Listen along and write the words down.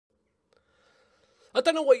I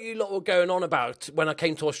don't know what you lot were going on about when I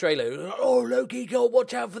came to Australia. Oh, Loki, go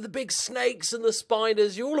watch out for the big snakes and the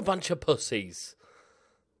spiders. You're all a bunch of pussies.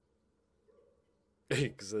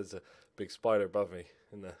 Because there's a big spider above me.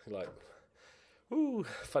 And like, ooh,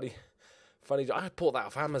 funny. I bought that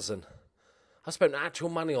off Amazon. I spent actual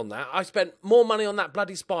money on that. I spent more money on that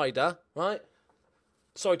bloody spider, right?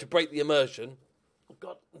 Sorry to break the immersion. Oh,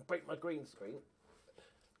 God, break my green screen.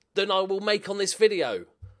 Than I will make on this video.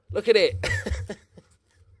 Look at it.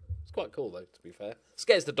 It's quite cool, though, to be fair.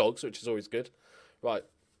 Scares the dogs, which is always good. Right.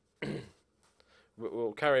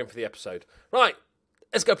 We'll carry on for the episode. Right.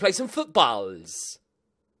 Let's go play some footballs.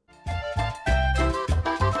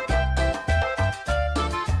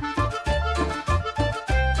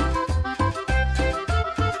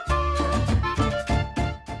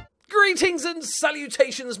 Greetings and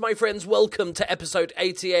salutations, my friends. Welcome to episode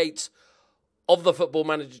 88 of the Football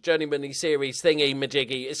Manager Journeyman series thingy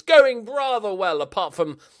majiggy. It's going rather well, apart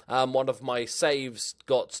from one of my saves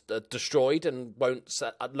got destroyed and won't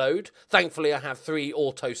load. Thankfully, I have 3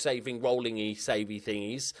 auto-saving, rolling-y, savey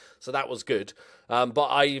thingies, so that was good. But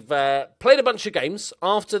I've played a bunch of games.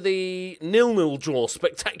 After the 0-0 draw,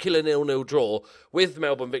 spectacular 0-0 draw with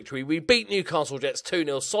Melbourne Victory, we beat Newcastle Jets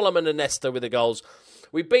 2-0, Solomon and Nesta with the goals.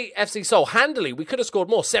 We beat FC Seoul handily. We could have scored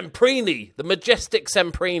more. Semprini, the majestic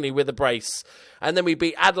Semprini with a brace. And then we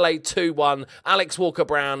beat Adelaide 2-1. Alex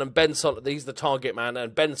Walker-Brown and Ben Solomon, he's the target man,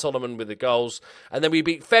 and Ben Solomon with the goals. And then we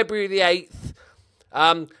beat February the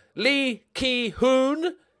 8th. Lee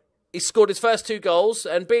Ki-hoon, he scored his first 2 goals.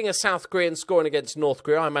 And being a South Korean scoring against North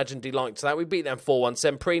Korea, I imagined he liked that. We beat them 4-1.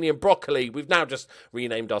 Semprini and Broccoli. We've now just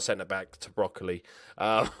renamed our centre-back to Broccoli.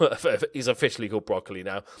 He's officially called Broccoli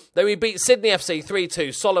now. Then we beat Sydney FC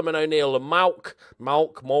 3-2. Solomon O'Neill and Malk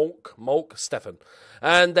Stefan.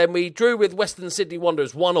 And then we drew with Western Sydney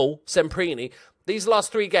Wanderers 1-1. Semprini. These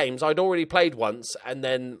last 3 games, I'd already played once. And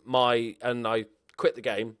then I quit the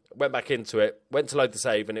game. Went back into it. Went to load the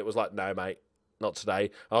save. And it was like, no, mate. Not today.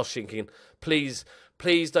 I was thinking, please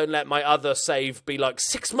don't let my other save be like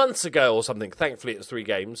 6 months ago or something. Thankfully, it was 3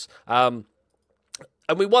 games. And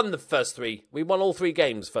we won the first 3. We won all 3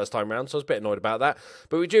 games first time round, so I was a bit annoyed about that.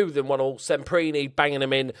 But we drew with them 1-1. Semprini banging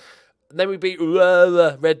them in. And then we beat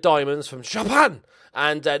Red Diamonds from Japan.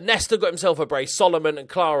 And Nesta got himself a brace. Solomon and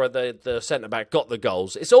Clara, the centre-back, got the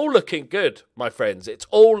goals. It's all looking good, my friends. It's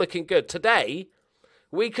all looking good. Today,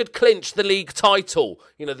 we could clinch the league title.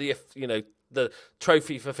 The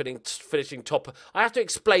trophy for finishing top. I have to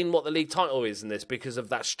explain what the league title is in this because of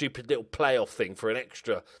that stupid little playoff thing for an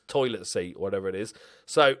extra toilet seat, or whatever it is.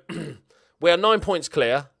 So, we are 9 points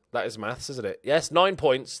clear. That is maths, isn't it? Yes, 9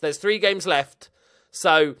 points. There's 3 games left.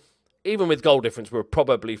 So, even with goal difference, we're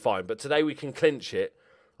probably fine. But today we can clinch it.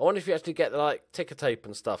 I wonder if you actually get the ticker tape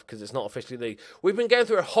and stuff because it's not officially league. We've been going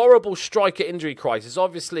through a horrible striker injury crisis.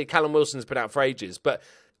 Obviously, Callum Wilson's been out for ages. But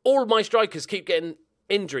all of my strikers keep getting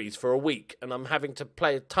injuries for a week, and I'm having to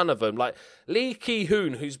play a ton of them. Like Lee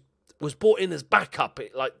Ki-hoon, who was brought in as backup,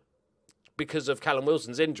 because of Callum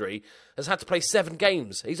Wilson's injury, has had to play 7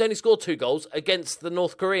 games. He's only scored 2 goals against the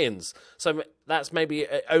North Koreans, so that's maybe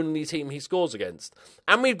the only team he scores against.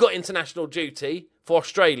 And we've got international duty for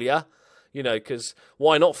Australia, because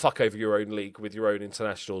why not fuck over your own league with your own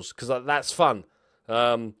internationals? Because that's fun.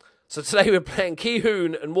 So today we're playing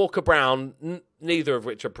Ki-hoon and Walker-Brown, neither of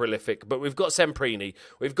which are prolific, but we've got Semprini,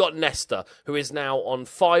 we've got Nesta, who is now on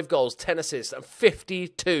 5 goals, 10 assists, and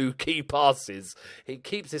 52 key passes. He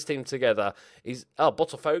keeps his team together.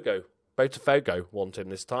 Botafogo want him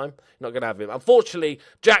this time. Not going to have him. Unfortunately,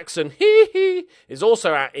 Jackson, is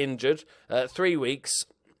also out injured, 3 weeks.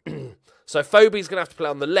 So Phobe's going to have to play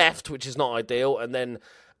on the left, which is not ideal, and then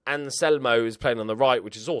Anselmo is playing on the right,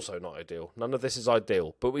 which is also not ideal. None of this is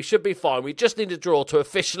ideal, but we should be fine. We just need a draw to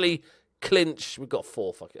officially clinch. We've got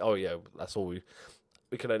 4 Oh, yeah, that's all we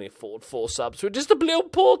can only afford 4 subs. We're just a little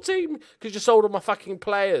poor team because you sold all my fucking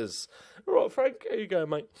players. All right, Frank, here you go,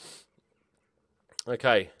 mate.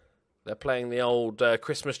 Okay, they're playing the old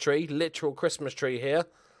Christmas tree, literal Christmas tree here.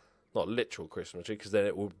 Not literal Christmas tree, because then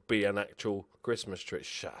it will be an actual Christmas tree.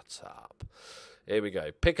 Shut up. Here we go.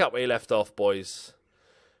 Pick up where you left off, boys.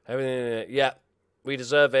 Everything, yeah, we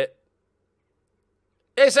deserve it.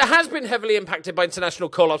 Yes, it has been heavily impacted by international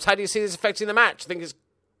call-ups. How do you see this affecting the match? I think it's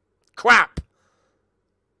crap.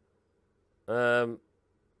 Yeah,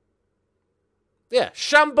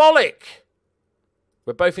 shambolic.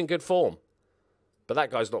 We're both in good form. But that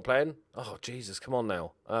guy's not playing. Oh, Jesus, come on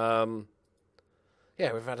now.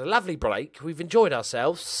 Yeah, we've had a lovely break. We've enjoyed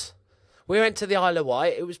ourselves. We went to the Isle of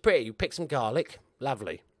Wight. It was pretty. We picked some garlic.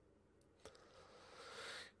 Lovely.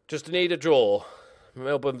 Just need a draw.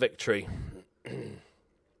 Melbourne Victory.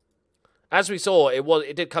 as we saw,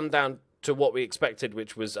 it did come down to what we expected,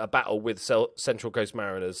 which was a battle with Central Coast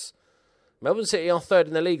Mariners. Melbourne City are third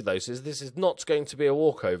in the league, though, so this is not going to be a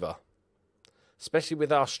walkover. Especially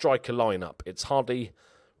with our striker lineup. It's hardly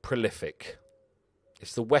prolific.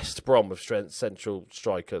 It's the West Brom of central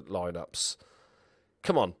striker lineups.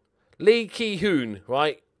 Come on. Lee Ki-hoon,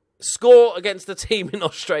 right? Score against the team in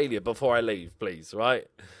Australia before I leave, please, right?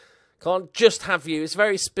 Can't just have you. It's a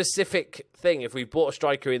very specific thing if we bought a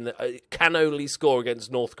striker in that can only score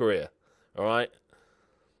against North Korea. All right?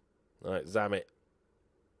 All right, zam it.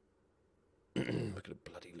 We're going to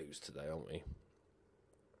bloody lose today, aren't we?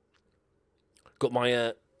 Got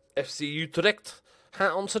my FC Utrecht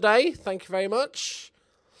hat on today. Thank you very much.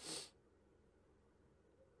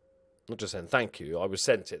 Not just saying thank you. I was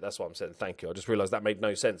sent it. That's why I'm saying thank you. I just realised that made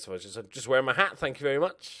no sense. I was just wearing my hat. Thank you very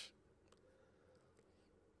much.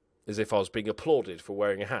 As if I was being applauded for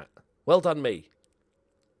wearing a hat. Well done, me.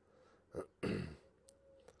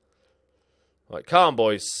 Right, come on,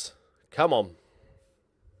 boys. Come on.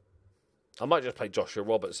 I might just play Joshua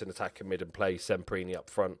Roberts in attack and mid and play Semprini up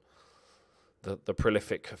front. The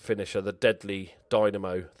prolific finisher, the deadly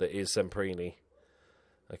dynamo that is Semprini.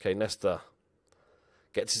 Okay, Nesta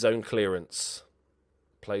gets his own clearance.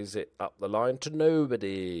 Plays it up the line to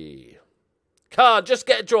nobody. Just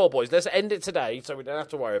get a draw, boys. Let's end it today so we don't have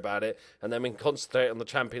to worry about it. And then we can concentrate on the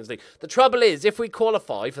Champions League. The trouble is, if we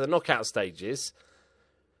qualify for the knockout stages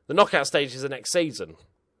are next season.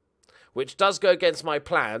 Which does go against my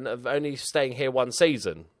plan of only staying here one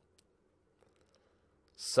season.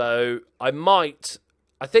 So, I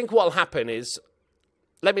think what will happen is,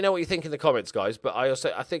 let me know what you think in the comments, guys, but I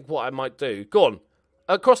think what I might do, go on,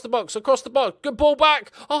 across the box, good ball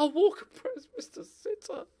back, Walker Press, Mr.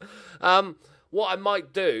 Sitter. What I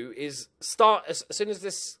might do is start, as soon as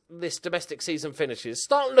this domestic season finishes,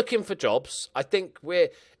 start looking for jobs. I think I'm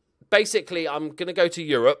going to go to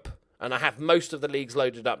Europe, and I have most of the leagues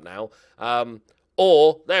loaded up now,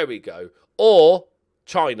 there we go, or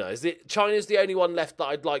China. China's the only one left that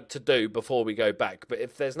I'd like to do before we go back. But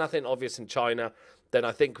if there's nothing obvious in China, then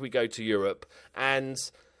I think we go to Europe.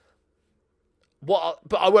 But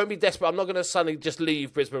I won't be desperate. I'm not going to suddenly just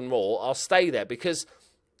leave Brisbane Roar. I'll stay there because,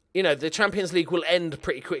 the Champions League will end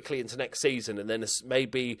pretty quickly into next season. And then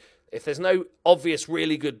maybe if there's no obvious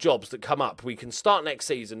really good jobs that come up, we can start next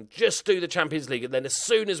season, just do the Champions League. And then as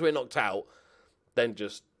soon as we're knocked out, then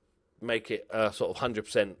just make it sort of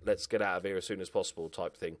 100%, let's get out of here as soon as possible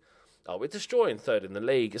type thing. We're destroying third in the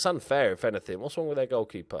league. It's unfair, if anything. What's wrong with their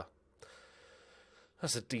goalkeeper?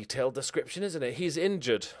 That's a detailed description, isn't it? He's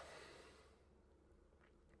injured.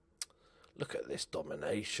 Look at this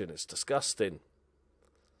domination. It's disgusting.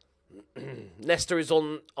 Nesta is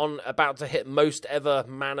on about to hit most ever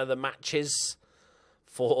man of the matches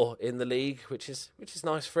in the league, which is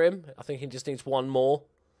nice for him. I think he just needs one more.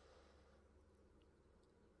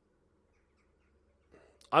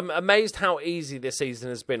 I'm amazed how easy this season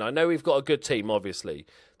has been. I know we've got a good team, obviously.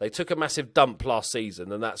 They took a massive dump last season,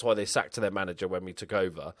 and that's why they sacked their manager when we took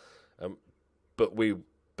over.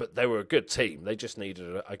 But they were a good team. They just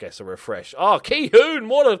needed, I guess, a refresh. Ki-hoon,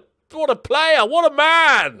 what a player, what a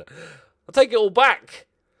man! I'll take it all back.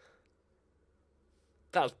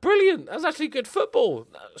 That was brilliant. That was actually good football.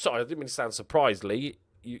 Sorry, I didn't mean to sound surprised, Lee.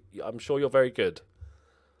 I'm sure you're very good.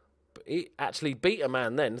 But he actually beat a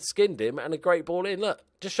man then, skinned him, and a great ball in. Look,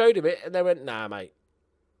 just showed him it, and they went, nah, mate.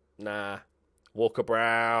 Nah. Walker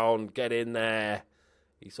Brown, get in there.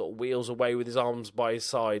 He sort of wheels away with his arms by his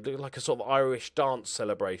side. Looking like a sort of Irish dance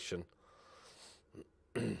celebration.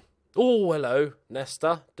 Oh, hello,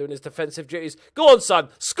 Nesta, doing his defensive duties. Go on, son,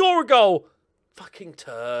 score a goal. Fucking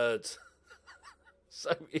turds.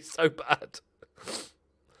 He's so bad.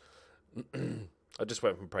 I just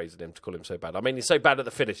went from praising him to call him so bad. I mean, he's so bad at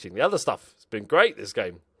the finishing. The other stuff has been great this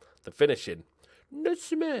game. The finishing, not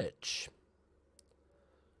so much.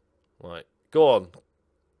 Right, go on.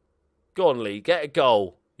 Go on, Lee, get a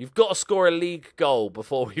goal. You've got to score a league goal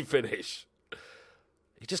before we finish.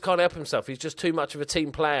 He just can't help himself. He's just too much of a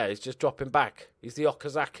team player. He's just dropping back. He's the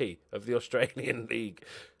Okazaki of the Australian League.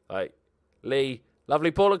 Right, Lee,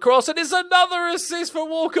 lovely ball across, and it's another assist for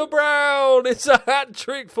Walker Brown. It's a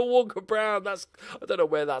hat-trick for Walker Brown. I don't know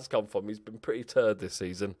where that's come from. He's been pretty turd this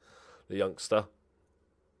season, the youngster.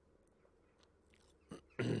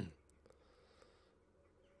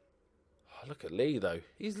 Look at Lee, though.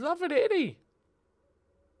 He's loving it, isn't he?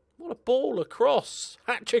 What a ball across.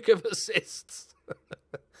 Hat-trick of assists.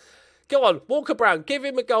 Go on, Walker Brown. Give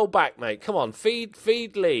him a goal back, mate. Come on, feed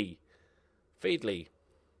Lee. Feed Lee.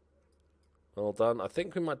 Well done. I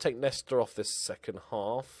think we might take Nesta off this second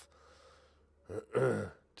half.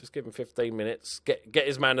 Just give him 15 minutes. Get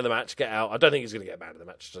his man of the match. Get out. I don't think he's going to get man of the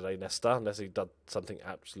match today, Nesta, unless he done something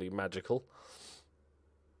absolutely magical.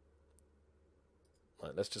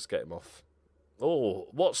 Right, let's just get him off. Oh,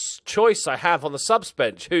 what choice I have on the subs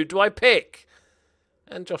bench. Who do I pick?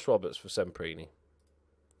 And Josh Roberts for Semprini.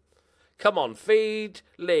 Come on, feed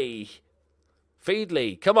Lee. Feed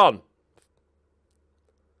Lee. Come on.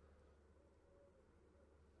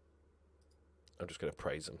 I'm just going to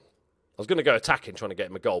praise him. I was going to go attacking, trying to get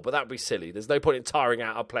him a goal, but that would be silly. There's no point in tiring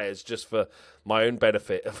out our players just for my own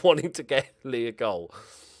benefit of wanting to get Lee a goal.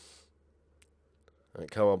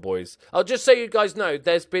 Right, come on, boys. I'll just so you guys know,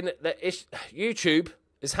 there's been... YouTube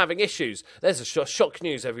is having issues. There's a shock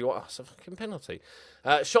news, everyone. Oh, it's a fucking penalty.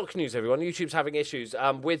 Shock news, everyone. YouTube's having issues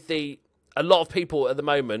with the... A lot of people at the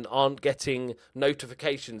moment aren't getting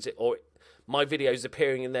notifications or my videos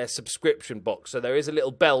appearing in their subscription box. So there is a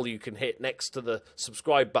little bell you can hit next to the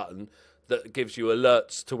subscribe button that gives you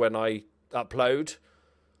alerts to when I upload.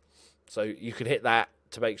 So you can hit that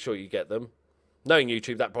to make sure you get them. Knowing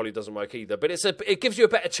YouTube, that probably doesn't work either. But it gives you a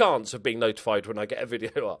better chance of being notified when I get a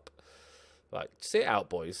video up. Right, sit out,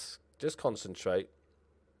 boys. Just concentrate.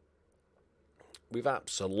 We've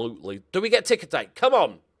absolutely... Do we get ticker tape? Come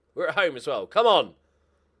on. We're at home as well. Come on.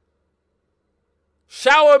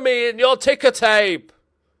 Shower me in your ticker tape.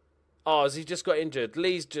 Oh, has he just got injured?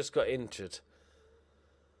 Lee's just got injured.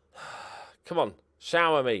 Come on.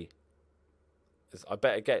 Shower me. I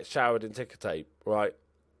better get showered in ticker tape. Right.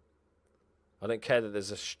 I don't care that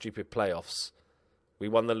there's a stupid playoffs. We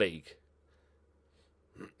won the league.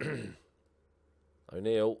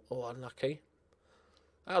 O'Neill. Oh, unlucky.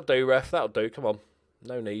 That'll do, ref. That'll do. Come on.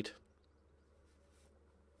 No need.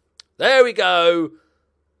 There we go.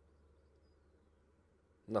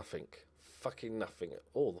 Nothing. Fucking nothing.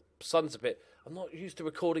 Oh, the sun's a bit... I'm not used to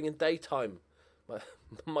recording in daytime.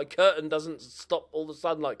 My curtain doesn't stop all the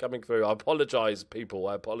sunlight coming through. I apologise, people.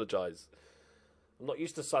 I apologise. I'm not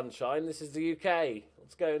used to sunshine. This is the UK.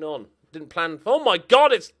 What's going on? Didn't plan... Oh, my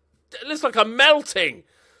God. It looks like I'm melting.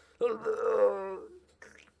 What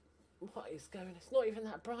is going... It's not even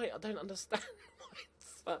that bright. I don't understand why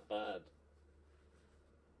it's that bad.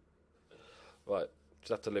 Right.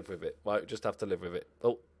 Just have to live with it. Right, just have to live with it.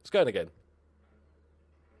 Oh, it's going again.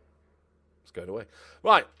 It's going away.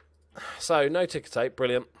 Right. So, no ticker tape.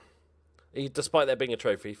 Brilliant. Despite there being a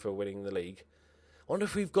trophy for winning the league. I wonder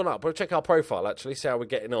if we've gone up. We'll check our profile, actually. See how we're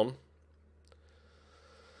getting on.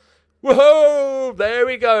 Woohoo! There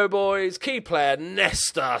we go, boys. Key player,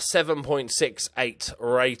 Nesta. 7.68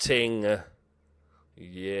 rating.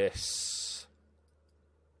 Yes.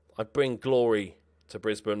 I bring glory to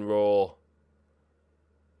Brisbane Roar.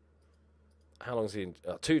 How long's he in?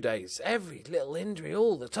 2 days. Every little injury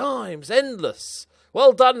all the time. It's endless.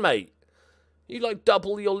 Well done, mate. You like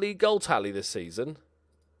double your league goal tally this season.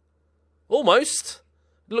 Almost.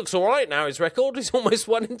 It looks all right now, his record. He's almost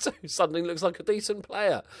 1-2. Suddenly looks like a decent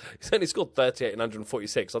player. He's only scored 38 and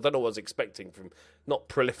 146. I don't know what I was expecting from not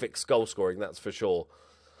prolific goal scoring, that's for sure.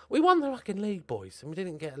 We won the fucking league, boys, and we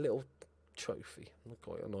didn't get a little trophy. I'm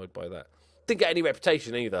quite annoyed by that. Didn't get any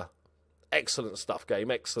reputation either. Excellent stuff,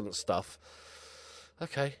 game. Excellent stuff.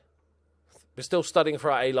 Okay. We're still studying for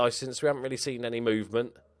our A licence. We haven't really seen any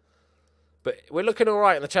movement. But we're looking all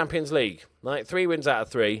right in the Champions League. Right? 3 wins out of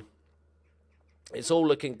 3. It's all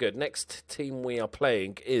looking good. Next team we are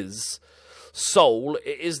playing is Seoul.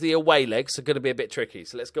 It is the away leg, so going to be a bit tricky.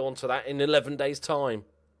 So let's go on to that in 11 days' time.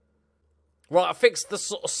 Right, I fixed the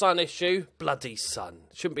sort of sun issue. Bloody sun.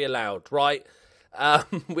 Shouldn't be allowed, right?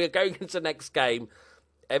 We're going into the next game.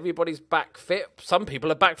 Everybody's back fit. Some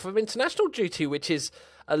people are back from international duty, which is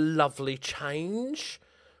a lovely change.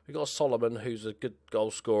 We've got Solomon, who's a good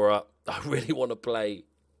goal scorer. I really want to play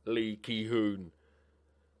Lee Ki-hoon.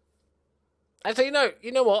 Actually,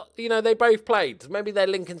 you know what? They both played. Maybe they're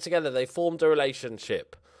linking together. They formed a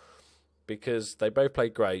relationship because they both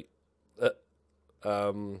played great.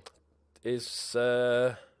 Is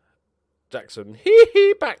Jackson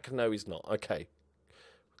back? No, he's not. Okay.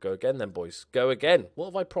 Go again then, boys. Go again. What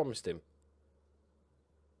have I promised him?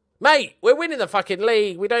 Mate, we're winning the fucking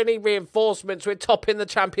league. We don't need reinforcements. We're topping the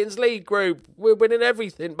Champions League group. We're winning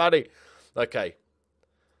everything, buddy. Okay.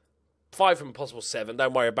 5 from a possible 7.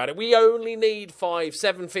 Don't worry about it. We only need 5.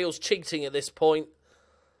 7 feels cheating at this point.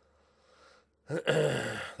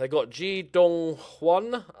 They got Ji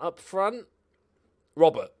Dong-hwan up front.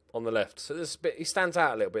 Robert on the left. So this bit, he stands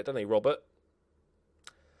out a little bit, doesn't he, Robert?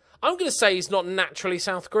 I'm going to say he's not naturally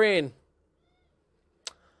South Korean.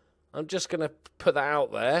 I'm just going to put that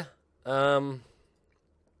out there.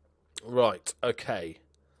 Right, okay.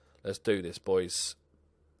 Let's do this, boys.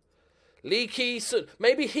 Leaky,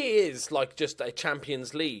 maybe he is like just a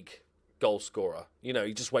Champions League goal scorer. You know,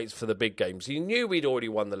 he just waits for the big games. He knew we'd already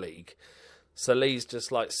won the league. So Lee's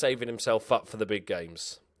just like saving himself up for the big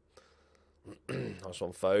games. Nice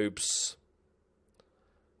one, Phobes.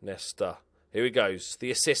 Nesta. Here he goes.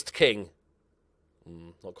 The assist king.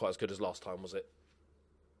 Not quite as good as last time, was it?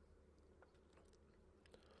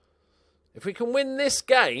 If we can win this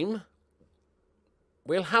game,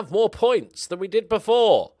 we'll have more points than we did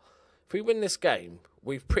before. If we win this game,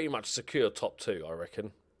 we've pretty much secured top 2, I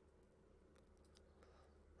reckon.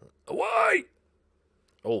 Away!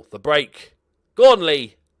 Oh, the break. Go on,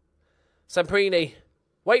 Lee. Semprini.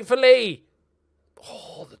 Wait for Lee.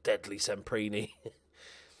 Oh, the deadly Semprini.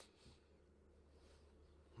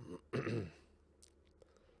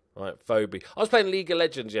 Right, Phobie. I was playing League of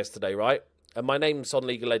Legends yesterday, right? And my name's on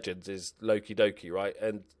League of Legends is Loki Doki, right?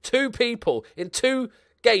 And 2 people in 2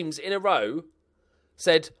 games in a row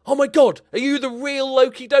said, "Oh my God, are you the real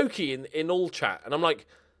Loki Doki?" in all chat. And I'm like,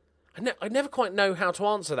 I never quite know how to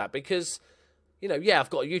answer that because, you know, yeah, I've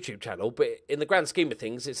got a YouTube channel, but in the grand scheme of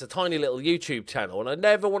things, it's a tiny little YouTube channel. And I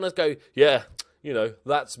never want to go, yeah, you know,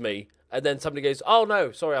 that's me. And then somebody goes, "Oh,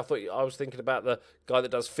 no, sorry, I was thinking about the guy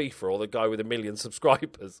that does FIFA or the guy with 1 million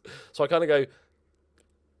subscribers." So I kind of go,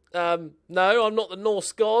 no, I'm not the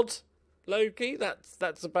Norse god, Loki.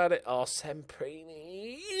 That's about it. Oh,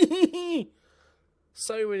 Semprini.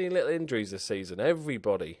 So many little injuries this season,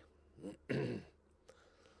 everybody. But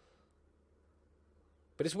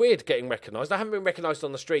it's weird getting recognised. I haven't been recognised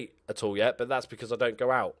on the street at all yet, but that's because I don't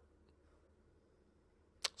go out.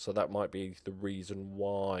 So that might be the reason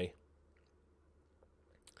why.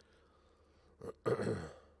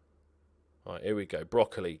 Right, here we go.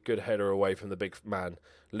 Broccoli, good header away from the big man.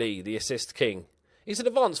 Lee, the assist king. He's an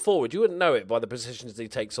advanced forward. You wouldn't know it by the positions he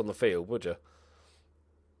takes on the field, would you?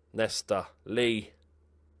 Nesta, Lee.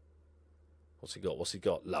 What's he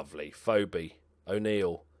got? Lovely. Phobie,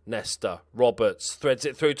 O'Neill, Nesta, Roberts. Threads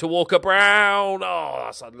it through to Walker Brown. Oh,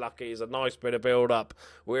 that's unlucky. It's a nice bit of build-up.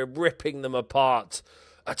 We're ripping them apart.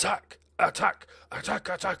 Attack, attack, attack,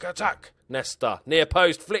 attack, attack. Nesta, near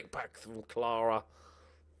post, flick back from Clara.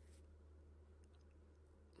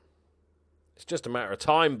 It's just a matter of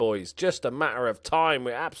time, boys. Just a matter of time.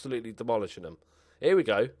 We're absolutely demolishing them. Here we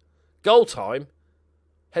go. Goal time.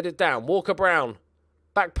 Headed down. Walker Brown.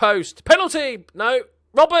 Back post. Penalty. No.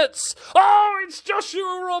 Roberts. Oh, it's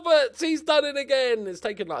Joshua Roberts. He's done it again. It's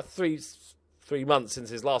taken like three months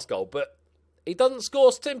since his last goal, but he doesn't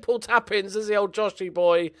score simple tap-ins, does the old Joshy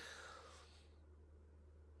boy?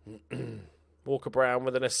 Walker Brown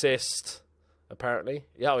with an assist, apparently.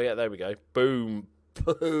 Yeah, oh yeah, there we go. Boom.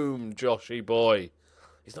 Boom, Joshy boy.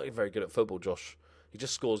 He's not even very good at football, Josh. He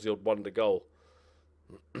just scores the odd wonder goal.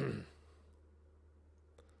 Right,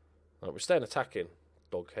 we're staying attacking.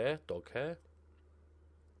 Dog hair, dog hair.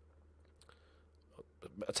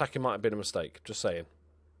 Attacking might have been a mistake, just saying.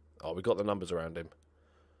 Oh, we got the numbers around him.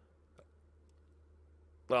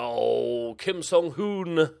 Oh, Kim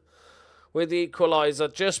Song-hoon with the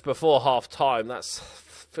equaliser just before half-time. That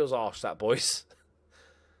feels harsh, that, boys.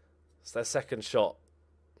 It's their second shot.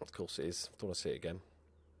 Of course it is. I don't want to see it again.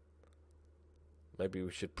 Maybe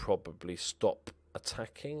we should probably stop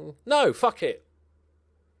attacking. No, fuck it.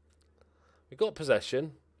 We got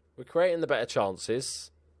possession. We're creating the better chances.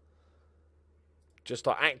 Just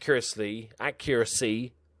our accuracy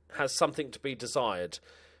has something to be desired,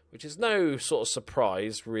 which is no sort of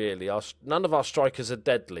surprise, really. None of our strikers are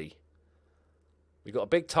deadly. We've got a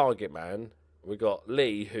big target man. We've got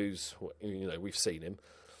Lee, who's, you know, we've seen him.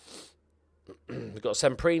 We've got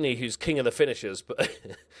Semprini, who's king of the finishers, but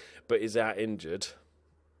is out injured.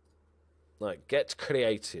 Like, get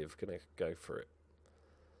creative. Gonna go for it.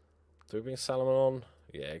 Do we bring Salomon on?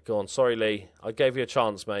 Yeah, go on. Sorry, Lee. I gave you a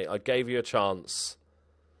chance, mate. I gave you a chance.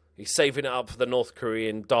 He's saving it up for the North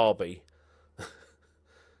Korean derby.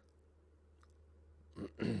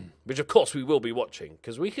 Which, of course, we will be watching.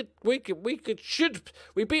 Because we beat them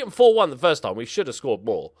 4-1 the first time. We should have scored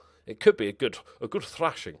more. It could be a good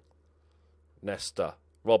thrashing. Nesta.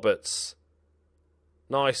 Roberts.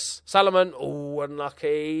 Nice. Salomon. Oh,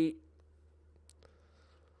 unlucky.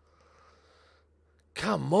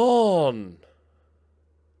 Come on.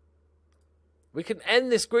 We can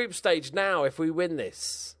end this group stage now if we win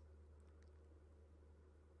this.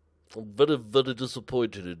 I'm very, very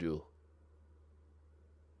disappointed in you.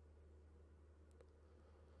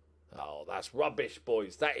 Oh, that's rubbish,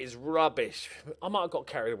 boys. That is rubbish. I might have got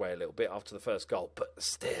carried away a little bit after the first goal, but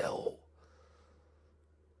still.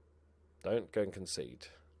 Don't go and concede.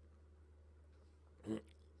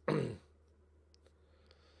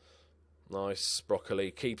 Nice.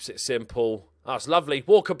 Broccoli keeps it simple. That's lovely.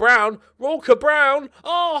 Walker Brown. Walker Brown.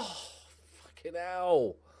 Oh, fucking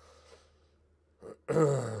hell.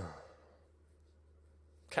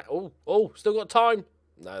 Still got time.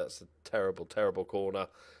 No, that's a terrible, terrible corner.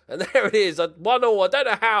 And there it is. 1-1. I don't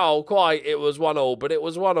know how quite it was 1-1, but it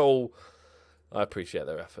was 1-1. I appreciate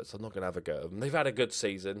their efforts. I'm not going to have a go at them. They've had a good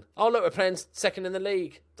season. Oh, look, we're playing second in the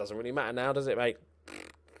league. Doesn't really matter now, does it, mate?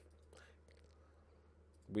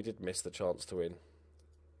 We did miss the chance to win.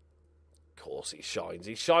 Of course he shines.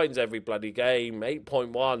 He shines every bloody game.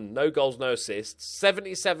 8.1. No goals, no assists.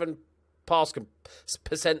 77%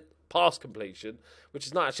 pass completion, which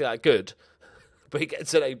is not actually that good. But he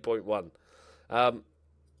gets an 8.1.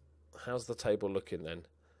 How's the table looking then?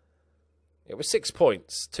 It was 6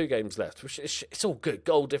 points, 2 games left. It's all good.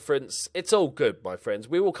 Goal difference. It's all good, my friends.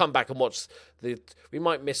 We will come back and watch we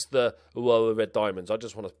might miss the Red Diamonds. I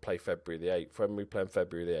just want to play February the 8th. When we play on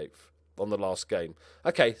February the 8th on the last game.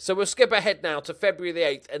 Okay, so we'll skip ahead now to February the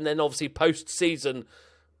 8th and then obviously post-season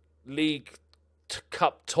League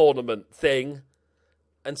Cup tournament thing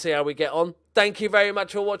and see how we get on. Thank you very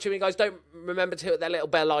much for watching me, guys. Don't remember to hit that little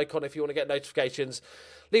bell icon if you want to get notifications.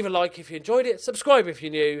 Leave a like if you enjoyed it. Subscribe if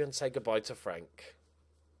you're new. And say goodbye to Frank.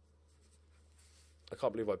 I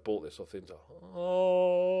can't believe I bought this off the internet.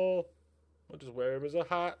 Oh, I'll just wear him as a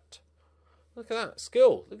hat. Look at that.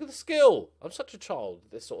 Skill. Look at the skill. I'm such a child.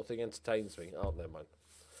 This sort of thing entertains me. Oh, never mind.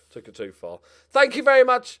 Took it too far. Thank you very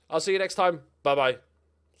much. I'll see you next time. Bye-bye.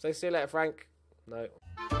 Say see you later, Frank. No.